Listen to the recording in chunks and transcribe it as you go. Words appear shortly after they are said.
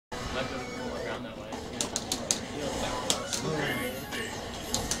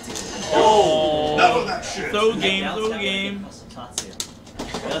Throw game, throw game.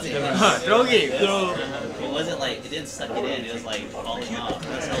 Throw game, throw. It wasn't like, it didn't suck it in, it was like falling off.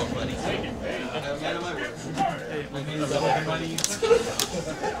 That's hella funny.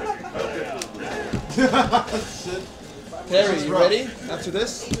 Harry, you ready after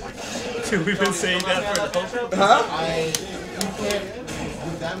this? Dude, we've been saying that for the whole show. Huh?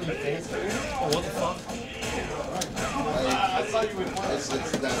 What the fuck? I thought you would want It's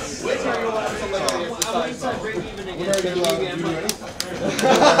that's. Wait till you want something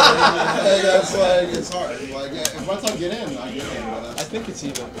That's like it's hard. Like if once I get in, I get in. But I think it's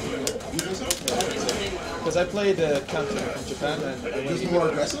even. You think so? Because I played counter from Japan and it was more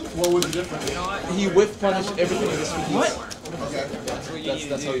aggressive. What was the difference? He whiff punished everything in this week. What? Okay.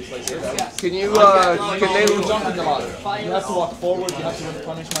 That's how he plays it. Can you can they jumping a lot? You have to walk forward. You have to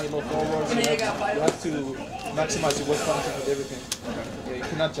punish my little forwards. You have to maximize your whiff punishing with everything. Yeah, you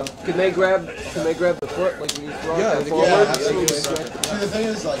cannot jump. Can they grab the foot like when you throw it forward? Yeah, absolutely. See, the thing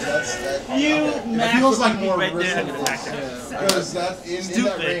is, like, that it feels like more risky. Because that's in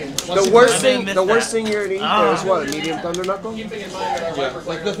that range. The worst thing you're gonna eat there is what? A medium thunder knuckle? Yeah.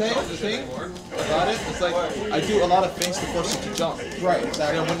 Like the thing about it is like I do a lot of things to force you to jump. Right.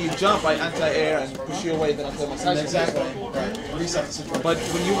 Exactly. And when you jump, I anti-air and push you away. Then I play my side. Exactly. Right. Reset the situation. But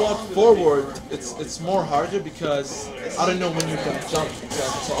when you walk forward, it's more harder because I don't know when you can jump.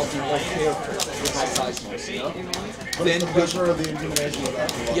 Exactly. So I'll be more careful with my size moves. You know. Then the pressure of the intimidation of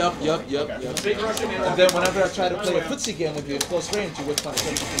that. Yup. And then whenever I try to play a footsie game with you in close range, you whip punish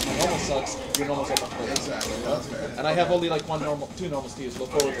everything. My normal sucks. Your normal sucks. Exactly. That's fair. And I have only like two normal steals. Go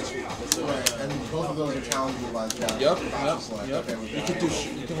forward this week. Right. And both of those are challenging by the Yep. You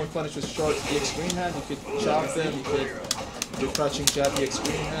can whip punish with short DX green hand. You could chop them. You could do crouching jab DX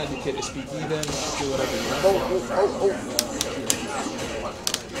green hand. You could SPD them. You could do whatever you want.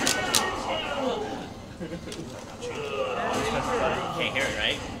 Can't hear it,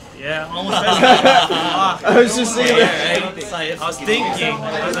 right? Yeah, almost. I was just thinking that. I was thinking.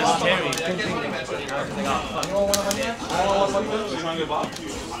 That was scary.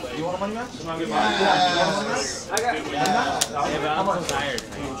 You want a money match? I'm tired.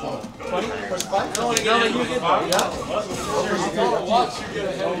 20? First fight? No, you get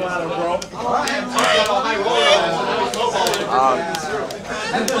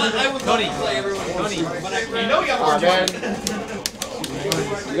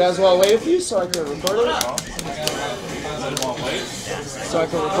You guys want to wait a few so I can record it? So I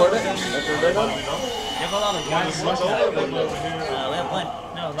can record it? After they're done?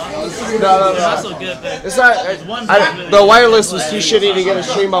 No. That's so good, but it's not. The wireless was too shitty to get a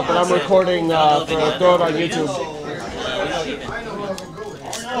stream up, and I'm recording for throw it on YouTube.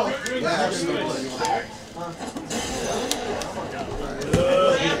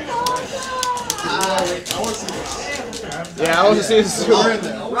 Yeah, I want to see this too.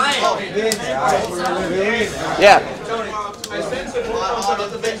 Yeah.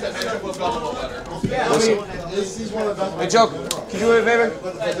 Hey, Joke, could you do me a favor?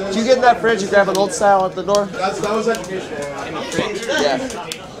 Can you get in that fridge and grab an old style at the door? That was educational. Yeah.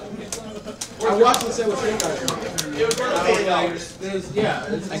 I watched and say what's your guys.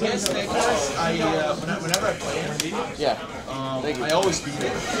 I guess whenever I play him, I always beat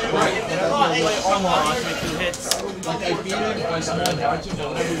him. Right. Whenever I play online, like I beat him by small margin, but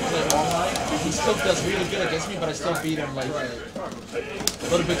whenever we play online, he still does really good against me, but I still beat him like a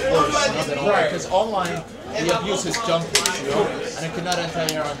little bit close. Because online, he abuses his jump kicks, you know, and I cannot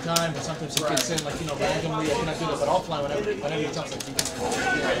anti-air on time, or sometimes he gets in like, you know, randomly. I cannot do that, but offline, whenever he jumps, like he gets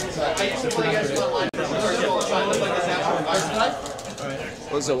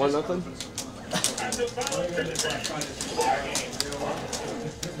What is it, 1-0?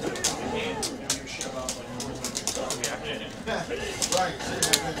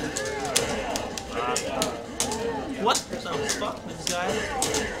 what the fuck, this guy?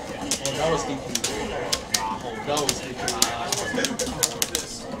 Oh, that was DP. That was DP.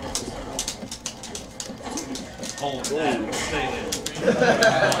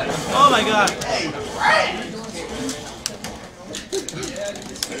 Oh my god.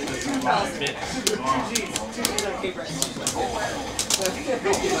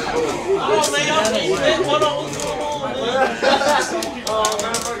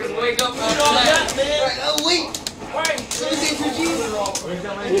 Wake up, man. Oh, wait.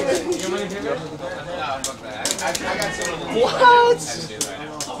 What?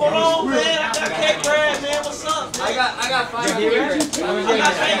 Hold on, man. I got cake bread, man. What's up, man? I got 5 cake bread.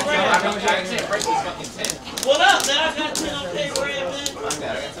 What up, man? I got 10 on cake bread,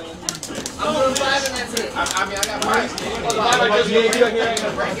 man. I'm doing 5 and I got mine.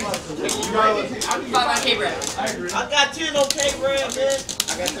 I got 10 on K-Brad, man.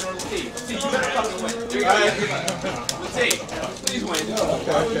 I got 10 on the T. T, you better fucking win. With T, please win.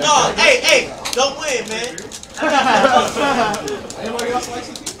 No, hey, don't win, man. Anybody else like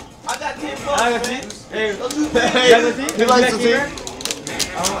CT? I got 10 bucks, man. Hey, Don't do that. he likes the team.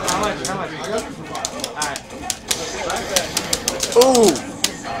 How much? Alright. Ooh.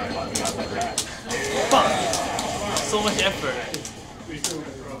 Fuck. So much effort.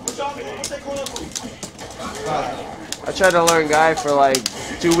 I tried to learn Guy for like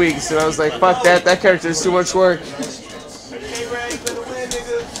 2 weeks, and I was like, fuck that. That character is too much work. K-Brad, you better win,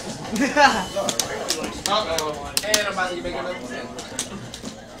 nigga. And I'm about to make another 10.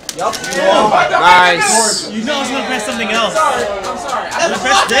 Yup. Nice. You know I was gonna press something else. I'm sorry. I was gonna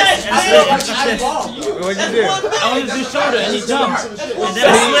press this and press this. What'd you do? I wanted to do shoulder and he jumped. And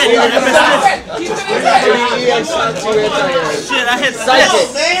then I slid and then I pressed this. Shit, I hit Psychic.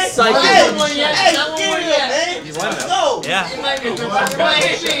 this. Psychic. Hey, get it, man. Let's go. Yeah.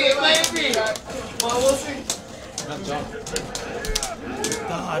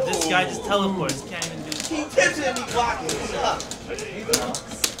 God, this guy just teleports. Can't even do it. Keep tipping and me blocking. What's up?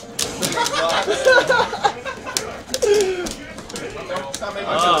 Stop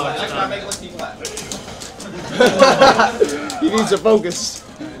making my team clap. He needs to focus.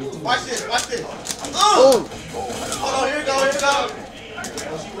 Watch this. Oh. Hold on, here we go.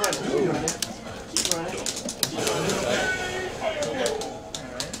 She's running.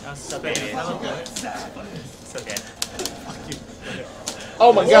 That's okay. It's okay.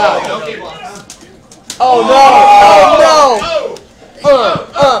 Oh my god. Okay, blocks. Oh no. Oh no. Good.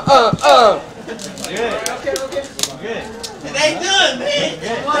 Good. It ain't done, man.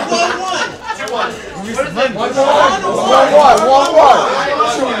 1-1. 1-1.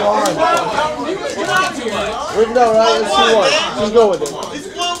 No, right? It's 2-1. Just go with it. It's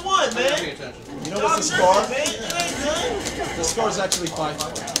 1-1, man. You know what's the score? Man, it ain't done. The score is actually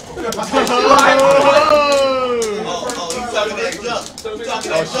 5-4. Oh, he's talking that jump. He's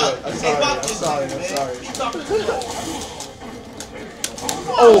talking that jump. I'm Hey, sorry. fuck I'm this sorry. nigga, I'm man. sorry. He's talking that jump.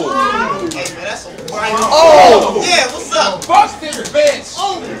 Oh. Hey, man, that's a grind. Oh. Yeah, what's up? Fuck this bitch!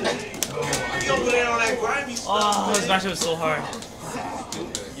 Oh! You over there on that grimy stuff, Oh, this man. matchup was so hard.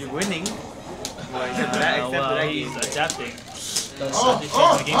 You're winning. Except that he's adapting.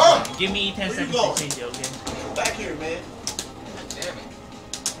 Give me 10 seconds to change it, okay? Back here, man. Damn it.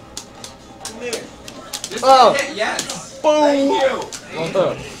 Come here. This Oh. hit, yes. Boom. Thank you.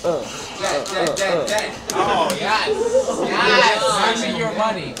 Dead. Oh, yes. Yes. Give me your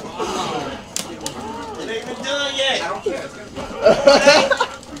money. It ain't been done yet. I don't care.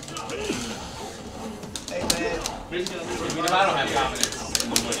 Hey, man. I don't have confidence in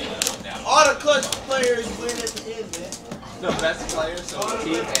the money. All the clutch players win at the end, man. The best players, so the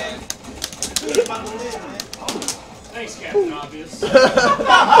team and... He's about to win, man. Thanks, Captain Obvious.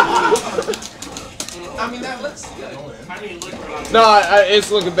 I mean, that looks good. No,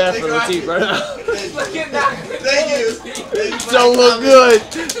 it's looking bad for the team right now. Look at that. Thank you. Don't look good.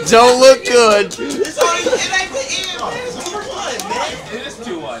 Don't look good. It's only, it ain't the end, man. It's 2-1, man. It is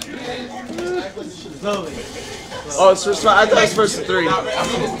 2-1. Slowly. Oh, it's first. I thought it was first to 3.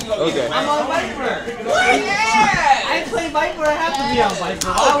 Okay. I'm on Viper. Yeah! I play Viper. I have to be on Viper.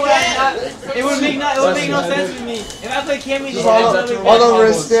 Why would I not? It would make no sense to me. If I play Cammy, just All the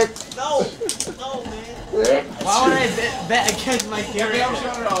wrist stick. No, man. why would I bet against my character?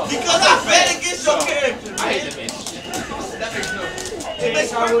 Because I bet against your character, I hate man. the bitch. That makes no sense. It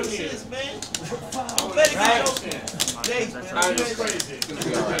makes perfect sense, man. Don't bet against your Jace, man.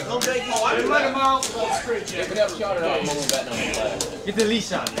 Don't bet against If it ever shot it out, I'm gonna bet no more. Get the lead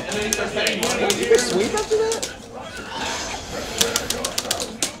shot. Sweep after that?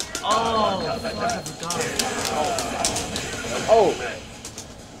 Oh, I forgot. Oh.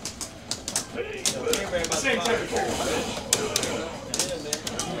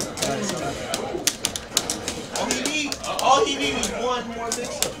 All he need is one more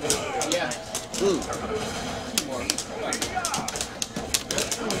mix-up. Yeah.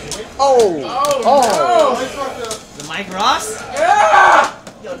 Oh. The Mike Ross? Yeah!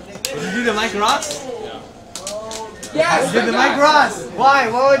 Did you do the Mike Ross? Yes! You did the Mike Ross. Why?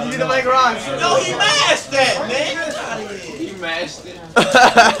 Why would you do the Mike Ross? No, he mashed that, man. Get out of here. He mashed it.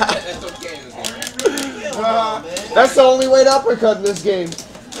 That's okay. That's the only way to uppercut in this game.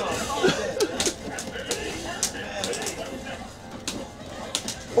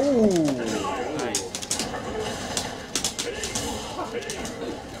 Ooh.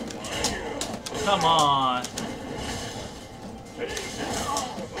 Come on.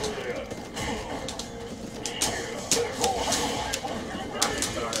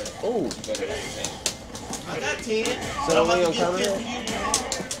 I got 10. that only on counter hit?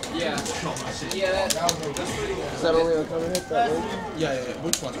 Yeah. Yeah, that's pretty good. Is that only on counter hit? That one? Yeah.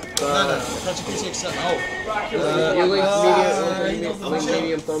 Which one? No. Crouching PCX7. Link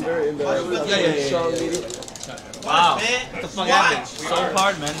medium thunder in the strong medium. Wow. What the fuck happened? So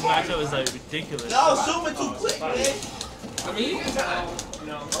hard, man. This matchup is like ridiculous. Y'all zooming too quick, man. I mean, he got time.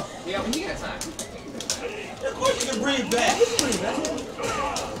 Yeah, I mean, he got time. Of course you can bring it back.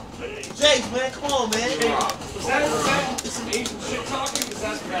 Jace, man, come on, man. Was that some Asian shit talking? Because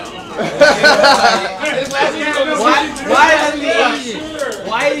that's bad. Why is it Asian?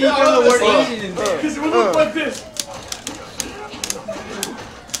 Why did you throw the word Asian in there? Because it would look like this.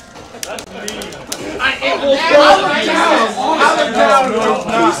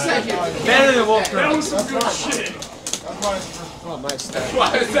 Better than Wolf That was some good shit. Oh, nice.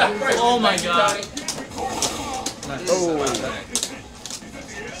 Oh my god. Oh, man, let's go.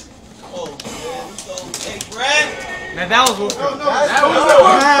 Hey, Brad. Man, that was Wolf Girl. That was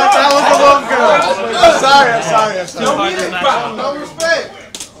the Wolf Girl. I'm sorry. Too hard this matchup. No respect.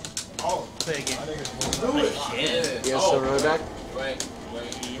 Play again. Yes, so Runback.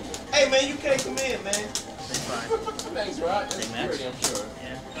 Hey, man, you can't come in, man. Thanks, Rod. That's Same match. pretty, I'm sure.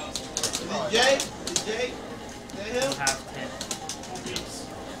 Yeah. Is it Jay? Is Jay? Is that him? Half 10.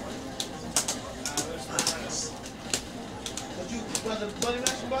 You got the money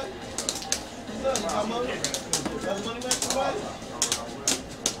match somebody? What's up? You got money? You got the money match somebody?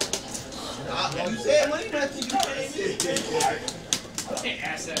 You said money match you came in. I can't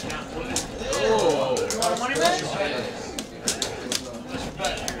ask that now. Money match?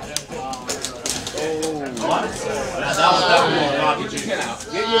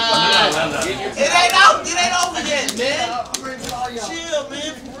 It ain't out. It ain't over yet, man. Chill,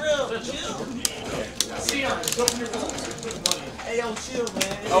 man. For real. Chill. Hey, yo, chill,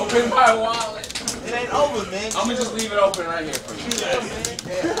 man. Open my wallet. It ain't over, man. I'm gonna just leave it open right here for you. Chill,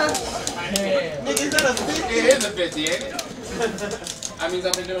 man. Nigga, is that a 50? It is a 50, ain't it? That means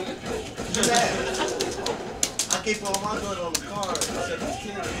I've been doing it. I can't put my gun on the card.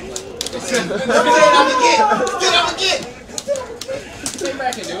 Sit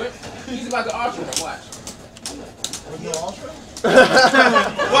back and do it. He's about to ultra him, watch.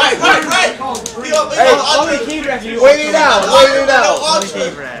 Right. Only King Ref you. Wait it out. Only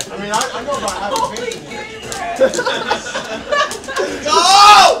King Ref. I mean, I know about having faith.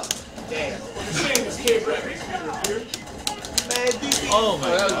 Go! Damn. The same as Cape Rap. Man, DP. Oh my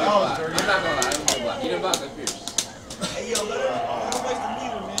god. I'm not gonna lie. I'm gonna lie. You didn't block that Pierce. Hey, yo, let him make the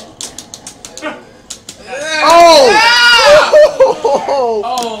meter, man. Oh!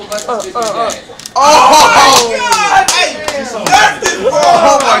 Like this bitch is dead. Oh! Hey, nerf this ball.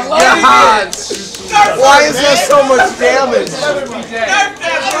 Oh my god! Why is there so much damage? Let him be dead. Nerf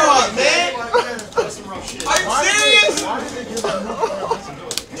that ball, man. Are you serious?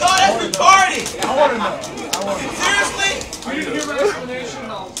 Yo, that's retarded. I want to know. Seriously? You didn't hear my explanation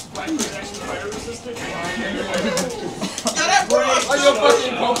on Black Beard actually fire resistant? Yo, that ball is Are you a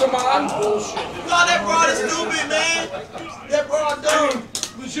fucking Pokemon? Bullshit. Yo, that ball is stupid, man. That ball dumb.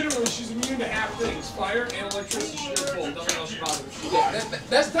 Legitimately, she's immune to half things. Fire and electricity, sheer full. Nothing else about her. Yeah,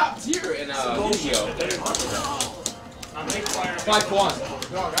 that's top tier in Yu-Gi-Oh! I make fire.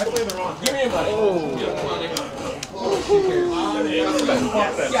 5-1. Dog, I played the wrong. Give me a money. Oh.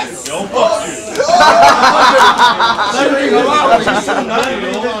 Yes.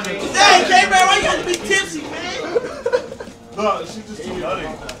 Dang, K-Man, why you have to be tipsy, man? No, she's just too nutty.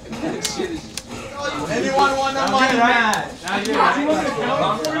 Shit is Anyone want that money?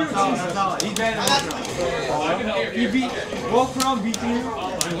 He's better than Wolf Girl. He beat Wolf Girl, beat you,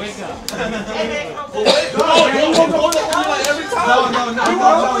 and wake up. Every time. No.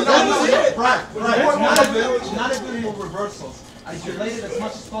 Right. Not a good move reversals. I delay it as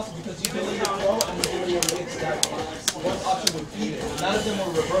much as possible because you delay your throw and you delay your mix. That one option would feed it. None of them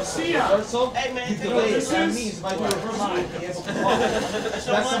were reversal. Reversal, you delay it. That means if I do reversal, it gets off.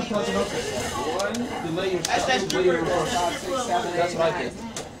 That's some cousin up. Delay your stuff, delay your reversal. That's what I did.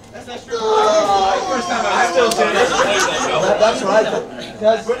 That's not true. First time I still say that's right.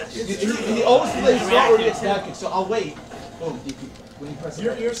 Because he always plays slow or gets back kick, so I'll wait. Boom, DP. When you press it.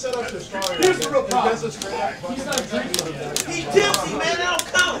 Your setups are stronger. Here's the real problem. He's not drinking. He tipsy, man. That don't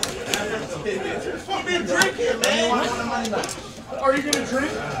count. He's been drinking, man. Are you gonna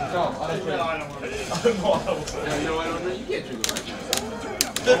drink? No, I don't drink. No, I don't want to. No, I don't. You know what I don't drink? You can't drink it.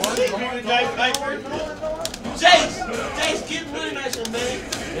 Jace, get really nice, man.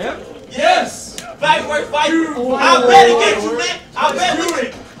 Yep. Yes. Fight. I'll bet against you, man. I'll bet with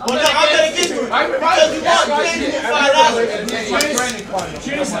you. Well, no, I'll bet against you. Because you want $5.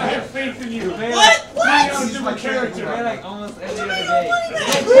 Jason, I have faith in you. What? What? You're a different character. Play like almost every other day.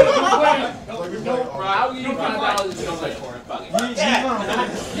 I'll give you $5 if you don't play for it. Fuck it. Yeah, I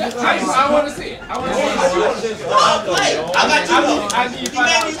want to see it. I want to see it. I got you. You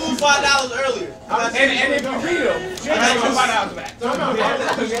made me lose $5 earlier. And if you beat him, Jason, I got $5 back.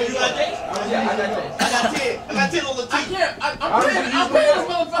 You got Jay? Yeah, I got Jason. I got 10. I got 10 on the team. I'm paying this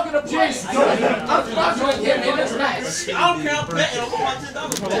motherfucker to play. I'm sponsoring him in this match. I don't care. I'm betting. I'm on my $10.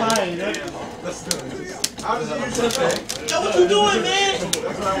 How does it usually pay? Yo, what you doing, man? Oh,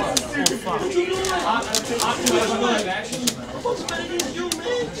 fuck. What you doing? Action. What's better than you,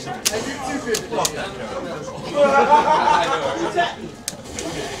 man?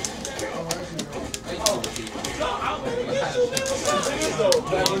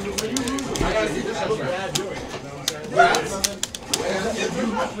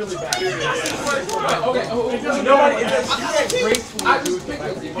 Really bad. Okay, You know what? It's graceful. I just picked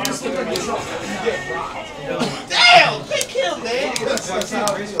it. You just picked it. You get rocked. Damn! Pick him, man!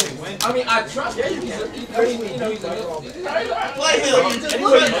 I mean, I trust him. He's a Play him!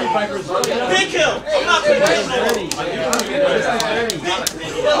 Pick him! I'm not picking him!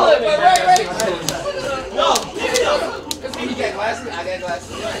 No, pick him! He got glasses. I got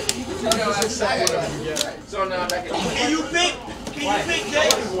glasses. So now I'm back in. Can you pick? Can you pick Jay?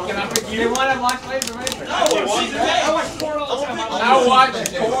 Can I pick You you? want to watch Play for Raver? No, she's Jay. I watch porn all the time. I watch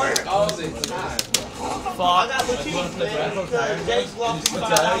porn all the time. I got Latif, man, because Jay's lost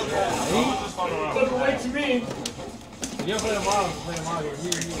 $5. Look away to me. You don't play tomorrow, play tomorrow. You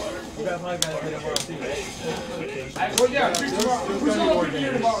gotta play tomorrow too, right? Well, yeah, tomorrow. Who's all over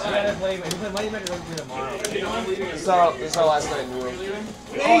here tomorrow, You right? gotta play, if you play Money Maker, play tomorrow. This is our last night in New York.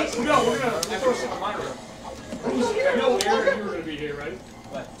 No, we're gonna throw some in my room. I know Aaron, you were gonna be here, right?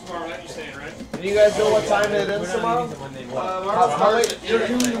 What? Tomorrow night, you staying, right? Do you guys know what time it is tomorrow? How late?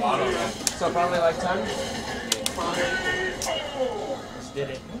 So probably like 10? Did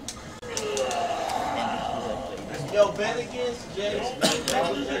it. Yo, bet against Jace, man. Bet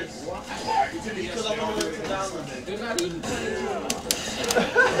with Jace. Because I'm going to win $10. They're not even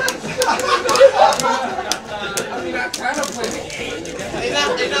I mean, I kind of play the game.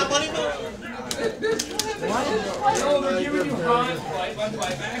 They not money, man? No, they're giving you high fight by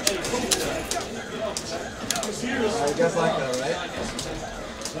fight action. I guess like that, right?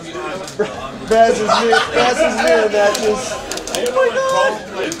 Baz is near matches.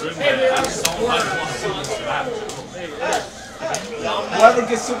 Whoever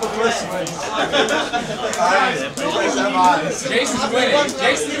gets super first wins. Jason's winning.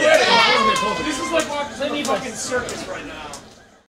 Jason's winning. This is like watching any fucking circus right now.